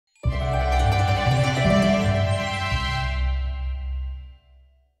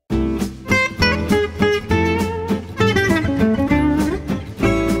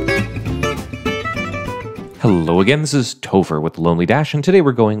Hello again, this is Topher with Lonely Dash, and today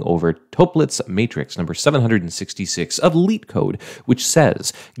we're going over Toeplitz Matrix number 766 of LeetCode, which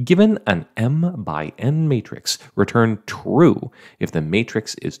says, given an m by n matrix, return true if the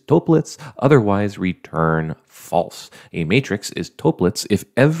matrix is Toeplitz, otherwise return false. A matrix is Toeplitz if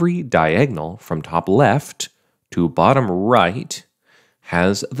every diagonal from top left to bottom right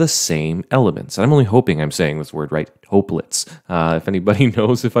has the same elements. And I'm only hoping I'm saying this word right, Toeplitz. If anybody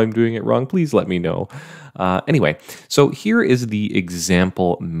knows if I'm doing it wrong, please let me know. Anyway, so here is the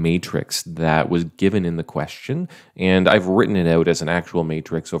example matrix that was given in the question, and I've written it out as an actual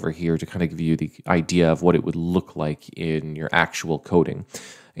matrix over here to kind of give you the idea of what it would look like in your actual coding.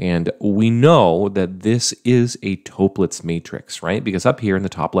 And we know that this is a Toeplitz matrix, right? Because up here in the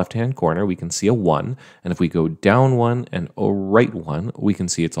top left-hand corner, we can see a 1. And if we go down 1 and right 1, we can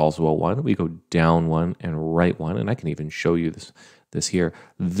see it's also a 1. We go down 1 and right 1. And I can even show you this here.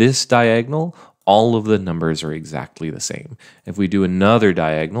 This diagonal, all of the numbers are exactly the same. If we do another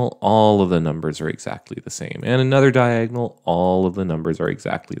diagonal, all of the numbers are exactly the same. And another diagonal, all of the numbers are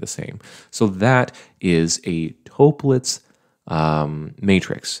exactly the same. So that is a Toeplitz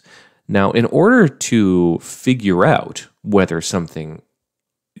matrix. Now, in order to figure out whether something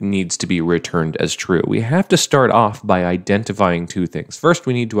needs to be returned as true, we have to start off by identifying two things. First,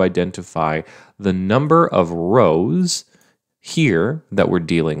 we need to identify the number of rows here that we're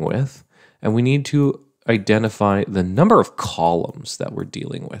dealing with, and we need to identify the number of columns that we're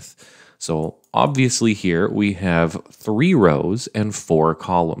dealing with. So obviously here we have 3 rows and 4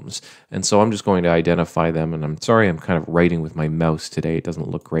 columns. And so I'm just going to identify them, and I'm sorry I'm kind of writing with my mouse today, it doesn't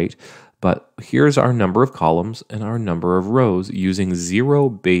look great. But here's our number of columns and our number of rows using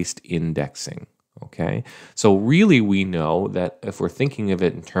zero-based indexing. Okay, so really we know that if we're thinking of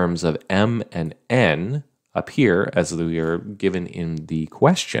it in terms of m and n up here, as we are given in the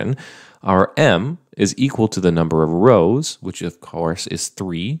question, our m is equal to the number of rows, which of course is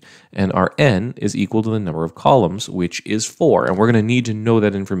 3, and our n is equal to the number of columns, which is 4. And we're going to need to know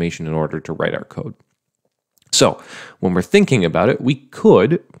that information in order to write our code. So when we're thinking about it, we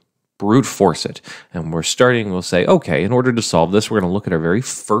could brute force it. And we'll say, okay, in order to solve this, we're going to look at our very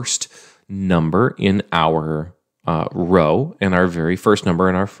first number in our row and our very first number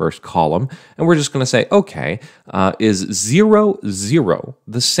in our first column, and we're just going to say, okay, is 0, 0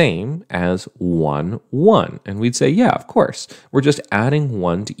 the same as 1, 1? And we'd say, yeah, of course. We're just adding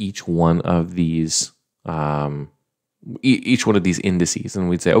 1 to each one of these each one of these indices, and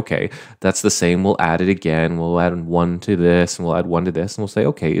we'd say, okay, that's the same. We'll add it again. We'll add 1 to this, and we'll add 1 to this, and we'll say,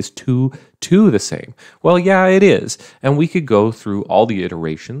 okay, is 2 the same? Well, yeah, it is. And we could go through all the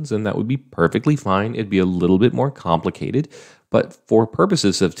iterations, and that would be perfectly fine. It'd be a little bit more complicated, but for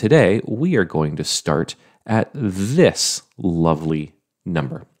purposes of today, we are going to start at this lovely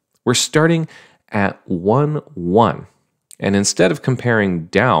number. We're starting at 1, 1. And instead of comparing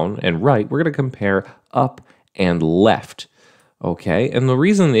down and right, we're going to compare up and left. Okay, and the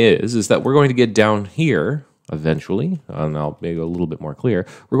reason is that we're going to get down here eventually, and I'll make it a little bit more clear.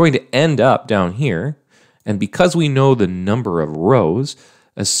 We're going to end up down here, and because we know the number of rows,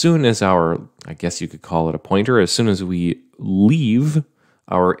 as soon as our, I guess you could call it a pointer, as soon as we leave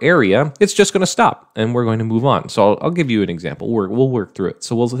our area, it's just going to stop, and we're going to move on. So I'll give you an example. We'll work through it.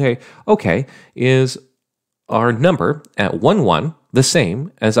 So we'll say, okay, is our number at 1, 1 the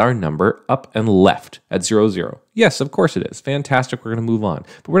same as our number up and left at 0, 0? Yes, of course it is. Fantastic. We're going to move on.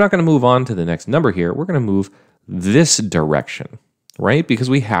 But we're not going to move on to the next number here. We're going to move this direction, right? Because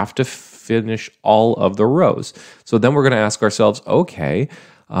we have to finish all of the rows. So then we're going to ask ourselves, okay,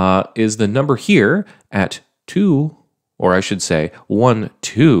 is the number here at 2, or I should say 1,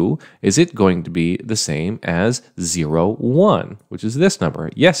 2, is it going to be the same as 0, 1, which is this number?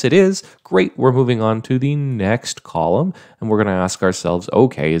 Yes, it is. Great. We're moving on to the next column, and we're going to ask ourselves,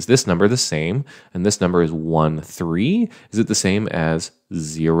 okay, is this number the same? And this number is 1, 3. Is it the same as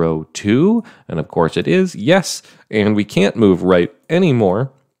 0, 2? And of course it is. Yes. And we can't move right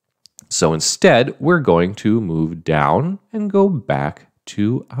anymore. So instead, we're going to move down and go back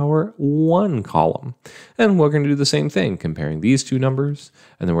to our 1 column. And we're going to do the same thing, comparing these two numbers,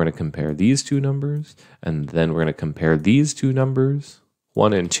 and then we're going to compare these two numbers, and then we're going to compare these two numbers,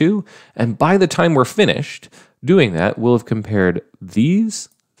 1 and 2, and by the time we're finished doing that, we'll have compared these,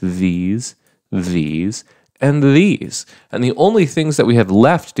 and these. And the only things that we have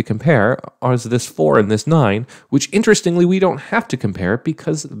left to compare are this 4 and this 9, which interestingly we don't have to compare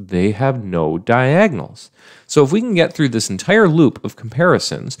because they have no diagonals. So if we can get through this entire loop of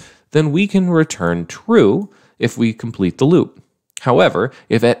comparisons, then we can return true if we complete the loop. However,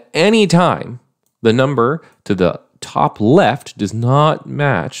 if at any time the number to the top left does not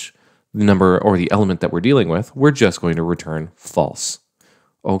match the number or the element that we're dealing with, we're just going to return false.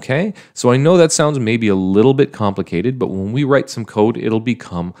 Okay, so I know that sounds maybe a little bit complicated, but when we write some code, it'll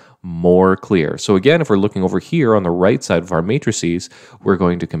become more clear. So again, if we're looking over here on the right side of our matrices, we're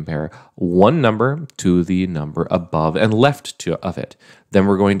going to compare one number to the number above and left of it. Then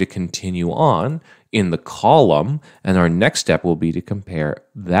we're going to continue on in the column, and our next step will be to compare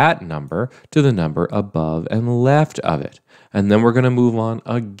that number to the number above and left of it. And then we're going to move on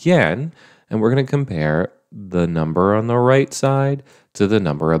again, and we're going to compare the number on the right side to the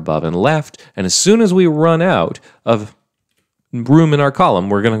number above and left. And as soon as we run out of room in our column,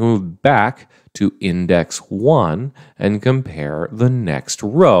 we're going to move back to index 1 and compare the next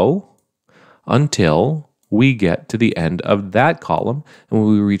row until we get to the end of that column. And when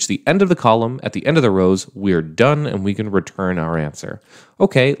we reach the end of the column, at the end of the rows, we're done and we can return our answer.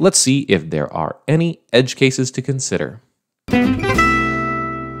 Okay, let's see if there are any edge cases to consider.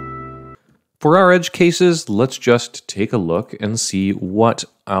 For our edge cases, let's just take a look and see what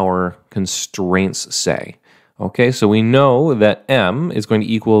our constraints say. Okay, so we know that m is going to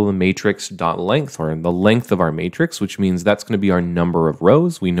equal the matrix.length, or the length of our matrix, which means that's going to be our number of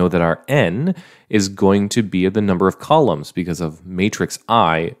rows. We know that our n is going to be the number of columns because of matrix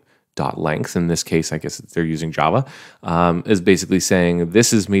I dot length. In this case, I guess they're using Java, is basically saying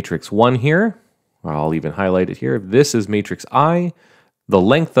this is matrix 1 here. I'll even highlight it here. This is matrix I. The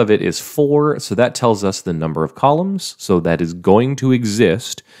length of it is 4, so that tells us the number of columns. So that is going to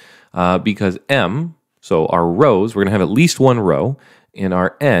exist because m, so our rows, we're going to have at least one row, and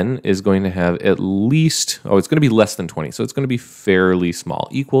our n is going to have at least, it's going to be less than 20. So it's going to be fairly small,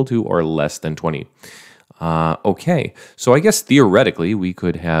 equal to or less than 20. Okay, so I guess theoretically we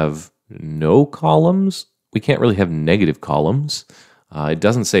could have no columns. We can't really have negative columns. It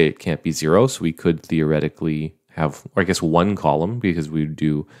doesn't say it can't be 0, so we could theoretically have, or I guess, one column because we would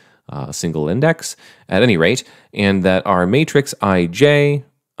do a single index at any rate, and that our matrix ij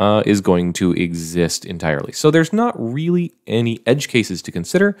is going to exist entirely. So there's not really any edge cases to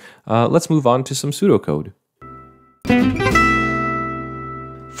consider. Let's move on to some pseudocode.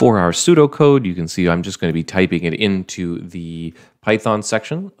 For our pseudocode, you can see I'm just going to be typing it into the Python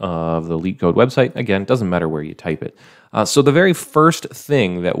section of the LeetCode website. Again, it doesn't matter where you type it. So the very first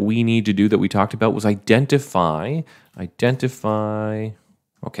thing that we need to do that we talked about was identify.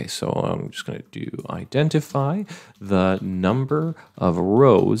 Okay, so I'm just going to do identify the number of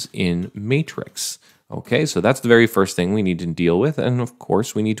rows in matrix. Okay, so that's the very first thing we need to deal with. And of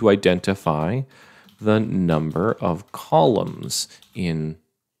course, we need to identify the number of columns in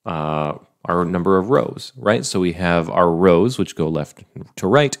our number of rows, right? So we have our rows, which go left to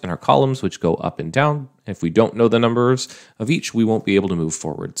right, and our columns, which go up and down. If we don't know the numbers of each, we won't be able to move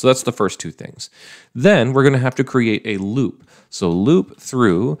forward. So that's the first two things. Then we're going to have to create a loop. So loop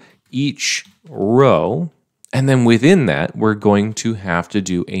through each row, and then within that, we're going to have to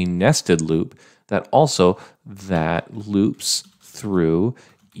do a nested loop that loops through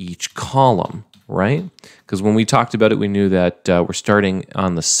each column, right? Because when we talked about it, we knew that we're starting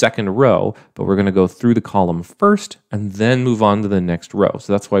on the second row, but we're going to go through the column first and then move on to the next row.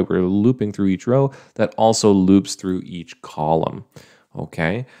 So that's why we're looping through each row. That also loops through each column.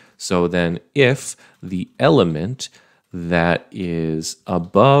 Okay, so then if the element that is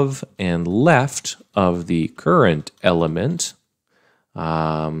above and left of the current element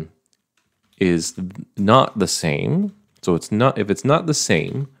is not the same, so if it's not the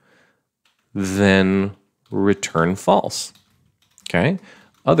same, then return false. Okay.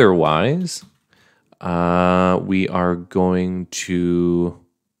 Otherwise, we are going to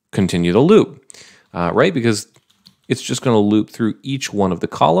continue the loop, right? Because it's just going to loop through each one of the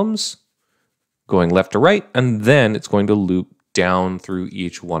columns, going left to right, and then it's going to loop down through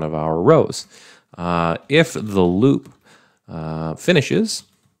each one of our rows. If the loop finishes,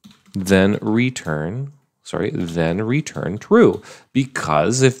 then return true,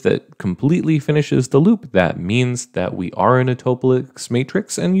 because if that completely finishes the loop, that means that we are in a Toeplitz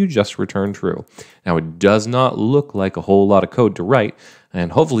matrix and you just return true. Now, it does not look like a whole lot of code to write,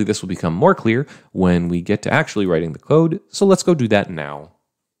 and hopefully this will become more clear when we get to actually writing the code, so let's go do that now.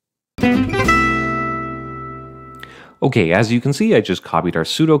 Okay, as you can see, I just copied our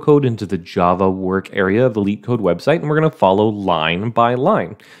pseudocode into the Java work area of the LeetCode website, and we're going to follow line by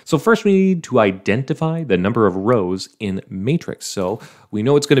line. So first we need to identify the number of rows in matrix. So we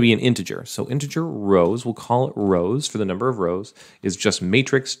know it's going to be an integer. So integer rows, we'll call it rows for the number of rows, is just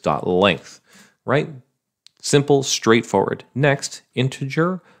matrix.length, right? Simple, straightforward. Next,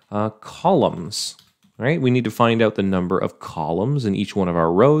 integer columns. Right? We need to find out the number of columns in each one of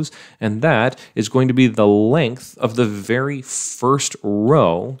our rows, and that is going to be the length of the very first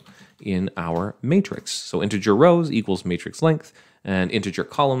row in our matrix. So integer rows equals matrix length, and integer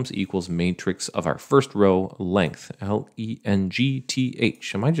columns equals matrix of our first row length,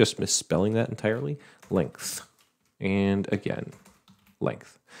 L-E-N-G-T-H. Am I just misspelling that entirely? Length. And again,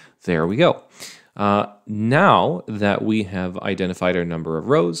 length. There we go. Now that we have identified our number of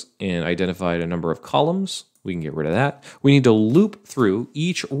rows and identified a number of columns, we can get rid of that. We need to loop through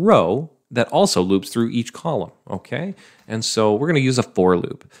each row that also loops through each column, okay? And so we're going to use a for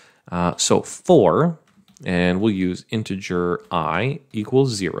loop. So for, and we'll use integer I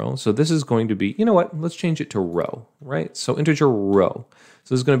equals 0. So this is going to be, you know what, let's change it to row, right? So integer row.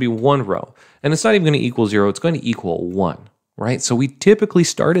 So this is going to be one row. And it's not even going to equal 0, it's going to equal 1. Right? So we typically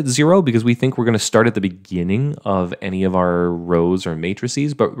start at 0 because we think we're going to start at the beginning of any of our rows or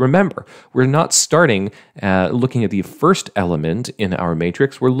matrices. But remember, we're not starting looking at the first element in our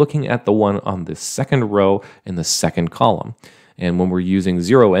matrix. We're looking at the one on the second row in the second column. And when we're using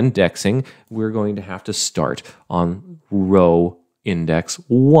 0 indexing, we're going to have to start on row index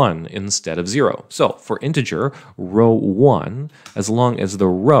 1 instead of 0. So for integer row 1, as long as the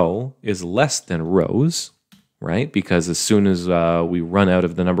row is less than rows, right? Because as soon as we run out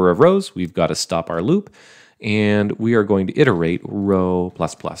of the number of rows, we've got to stop our loop, and we are going to iterate row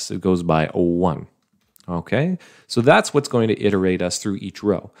plus plus. It goes by 1. Okay, so that's what's going to iterate us through each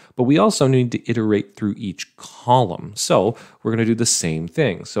row. But we also need to iterate through each column. So we're going to do the same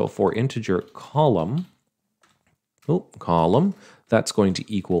thing. So for integer column, that's going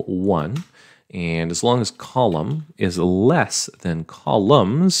to equal 1. And as long as column is less than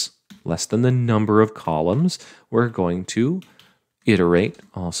columns, less than the number of columns, we're going to iterate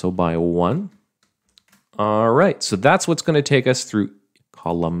also by 1. All right, so that's what's going to take us through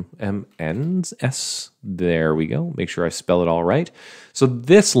column M-N-S. There we go. Make sure I spell it all right. So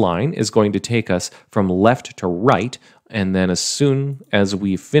this line is going to take us from left to right, and then as soon as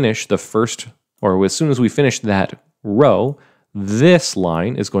we finish the first, or as soon as we finish that row, this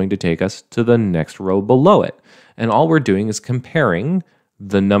line is going to take us to the next row below it. And all we're doing is comparing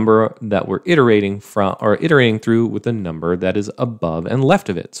the number that we're iterating from, or iterating through, with the number that is above and left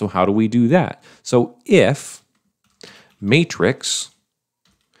of it. So how do we do that? So if matrix,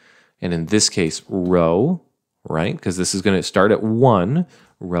 and in this case row, right? Because this is going to start at 1,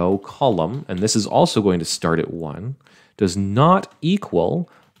 row column, and this is also going to start at 1, does not equal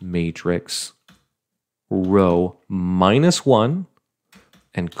matrix row minus 1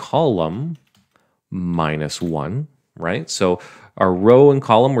 and column minus 1, right? So our row and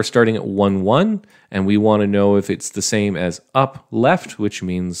column, we're starting at 1, 1, and we want to know if it's the same as up left, which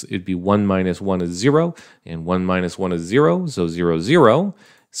means it'd be 1 minus 1 is 0, and 1 minus 1 is 0, so 0, 0.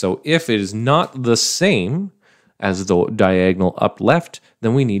 So if it is not the same as the diagonal up left,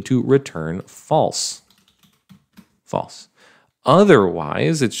 then we need to return false. False.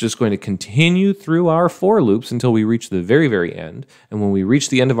 Otherwise, it's just going to continue through our for loops until we reach the very, very end. And when we reach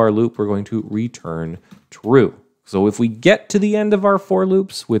the end of our loop, we're going to return true. So if we get to the end of our for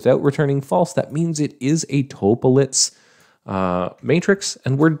loops without returning false, that means it is a Toeplitz matrix,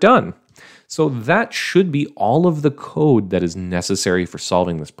 and we're done. So that should be all of the code that is necessary for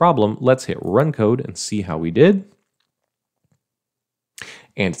solving this problem. Let's hit run code and see how we did.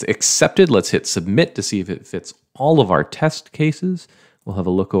 And it's accepted. Let's hit submit to see if it fits all of our test cases. We'll have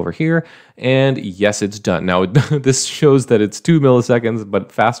a look over here, and yes, it's done. Now, this shows that it's 2 milliseconds,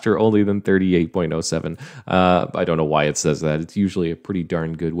 but faster only than 38.07. I don't know why it says that. It's usually a pretty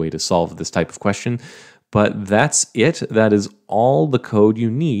darn good way to solve this type of question. But that's it. That is all the code you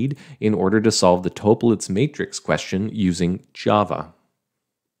need in order to solve the Toeplitz matrix question using Java.